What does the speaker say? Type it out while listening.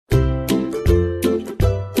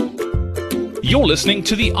You're listening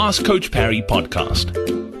to the Ask Coach Parry podcast.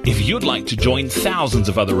 If you'd like to join thousands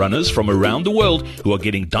of other runners from around the world who are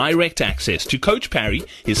getting direct access to Coach Parry,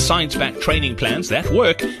 his science-backed training plans that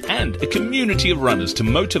work, and a community of runners to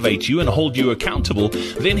motivate you and hold you accountable,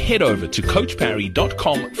 then head over to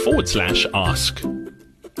coachparry.com/ask.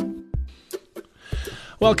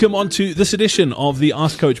 Welcome on to this edition of the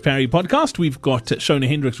Ask Coach Parry podcast. We've got Shona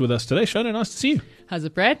Hendricks with us today. Shona, nice to see you. How's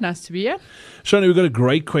it, Brad? Nice to be here. Shona, we've got a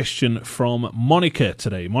great question from Monica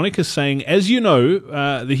today. Monica's saying, as you know,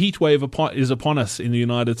 the heat wave is upon us in the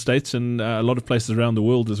United States and a lot of places around the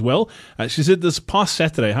world as well. She said this past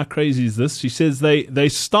Saturday, how crazy is this? She says they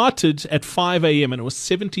started at 5 a.m. and it was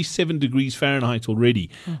 77 degrees Fahrenheit already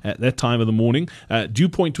at that time of the morning. Dew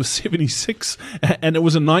point was 76 and it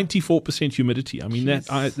was a 94% humidity. I mean,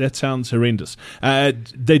 that sounds horrendous.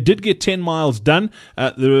 They did get 10 miles done.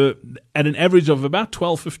 They were at an average of about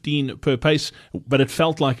 12:15 per pace, but it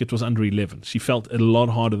felt like it was under 11. She felt a lot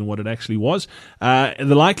harder than what it actually was. The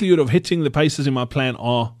likelihood of hitting the paces in my plan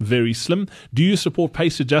are very slim. Do you support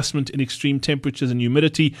pace adjustment in extreme temperatures and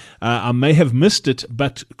humidity? I may have missed it,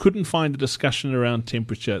 but couldn't find a discussion around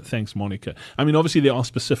temperature. Thanks, Monica. I mean, obviously there are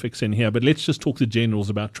specifics in here, but let's just talk the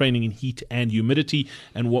generals about training in heat and humidity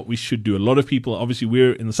and what we should do. A lot of people, obviously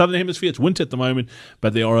we're in the southern hemisphere, it's winter at the moment,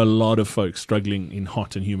 but there are a lot of folks struggling in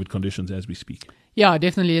hot and humid conditions as we speak. Yeah,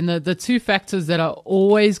 definitely. And the two factors that are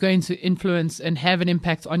always going to influence and have an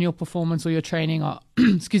impact on your performance or your training are,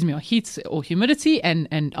 are heat or humidity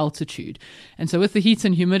and altitude. And so with the heat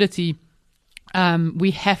and humidity,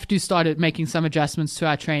 we have to start making some adjustments to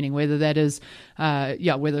our training, whether that is,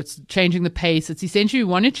 whether it's changing the pace. It's essentially we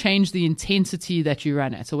want to change the intensity that you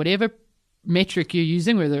run at. So whatever metric you're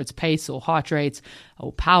using, whether it's pace or heart rate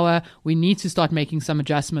or power, we need to start making some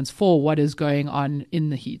adjustments for what is going on in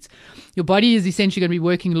the heat. Your body is essentially going to be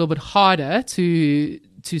working a little bit harder to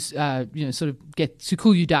get to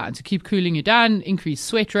cool you down, to keep cooling you down, increase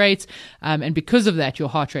sweat rate, and because of that, your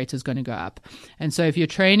heart rate is going to go up. And so if you're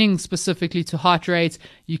training specifically to heart rate,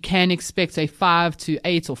 you can expect a 5 to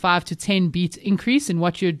 8 or 5 to 10 beat increase in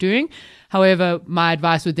what you're doing. However, my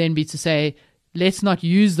advice would then be to say, let's not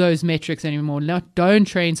use those metrics anymore. Don't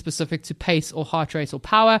train specific to pace or heart rate or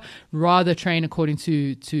power. Rather train according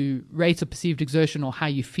to rate of perceived exertion or how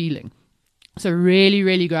you're feeling. So really,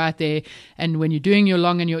 really go out there. And when you're doing your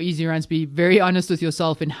long and your easy runs, be very honest with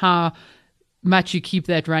yourself in how much you keep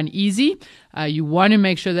that run easy. You want to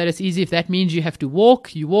make sure that it's easy. If that means you have to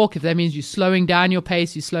walk, you walk. If that means you're slowing down your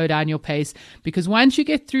pace, you slow down your pace. Because once you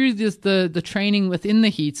get through the training within the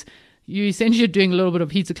heat, you essentially are doing a little bit of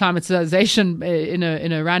heat acclimatization in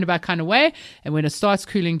a roundabout kind of way. And when it starts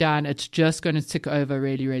cooling down, it's just going to tick over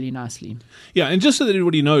really, really nicely. Yeah, and just so that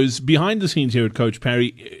everybody knows, behind the scenes here at Coach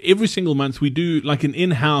Parry, every single month we do like an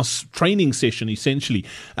in-house training session, essentially,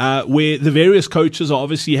 where the various coaches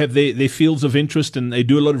obviously have their fields of interest and they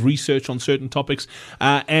do a lot of research on certain topics.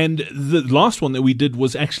 And the last one that we did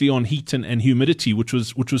was actually on heat and humidity, which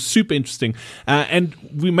was super interesting. And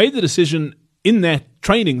we made the decision in that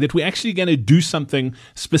training that we're actually going to do something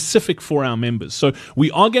specific for our members. So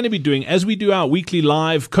we are going to be doing, as we do our weekly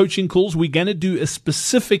live coaching calls, we're going to do a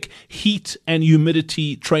specific heat and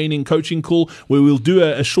humidity training coaching call where we'll do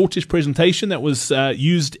a shortish presentation that was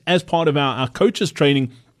used as part of our coaches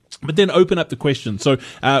training, but then open up the question. So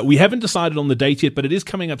we haven't decided on the date yet, but it is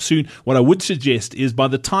coming up soon. What I would suggest is by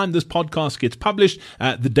the time this podcast gets published,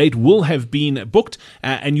 the date will have been booked,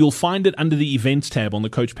 and you'll find it under the events tab on the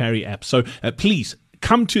Coach Parry app. So please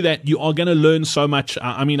come to that. You are going to learn so much.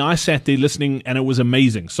 I mean, I sat there listening and it was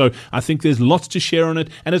amazing. So I think there's lots to share on it.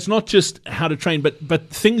 And it's not just how to train, but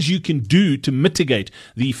things you can do to mitigate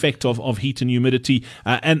the effect of heat and humidity.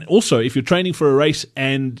 And also, if you're training for a race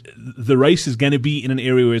and the race is going to be in an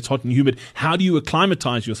area where it's hot and humid, how do you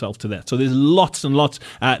acclimatize yourself to that? So there's lots and lots.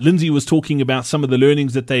 Lindsay was talking about some of the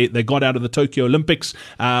learnings that they got out of the Tokyo Olympics.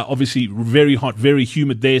 Obviously, very hot, very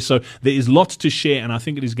humid there. So there is lots to share. And I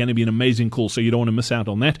think it is going to be an amazing call. So you don't want to miss out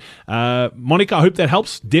on that. Monica, I hope that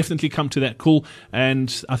helps. Definitely come to that call.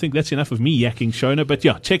 And I think that's enough of me yakking, Shona. But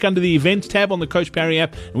yeah, check under the events tab on the Coach Parry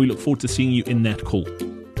app, and we look forward to seeing you in that call.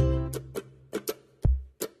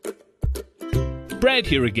 Brad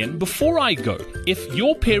here again. Before I go, if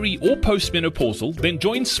you're peri or postmenopausal, then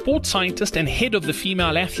join sports scientist and head of the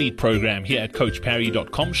female athlete program here at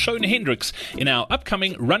coachparry.com, Shona Hendricks, in our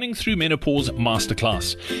upcoming Running Through Menopause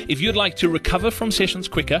Masterclass. If you'd like to recover from sessions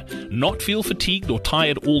quicker, not feel fatigued or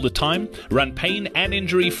tired all the time, run pain and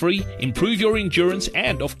injury free, improve your endurance,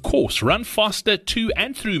 and of course run faster to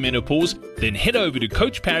and through menopause, then head over to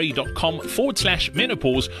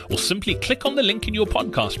coachparry.com/menopause or simply click on the link in your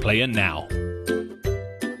podcast player now.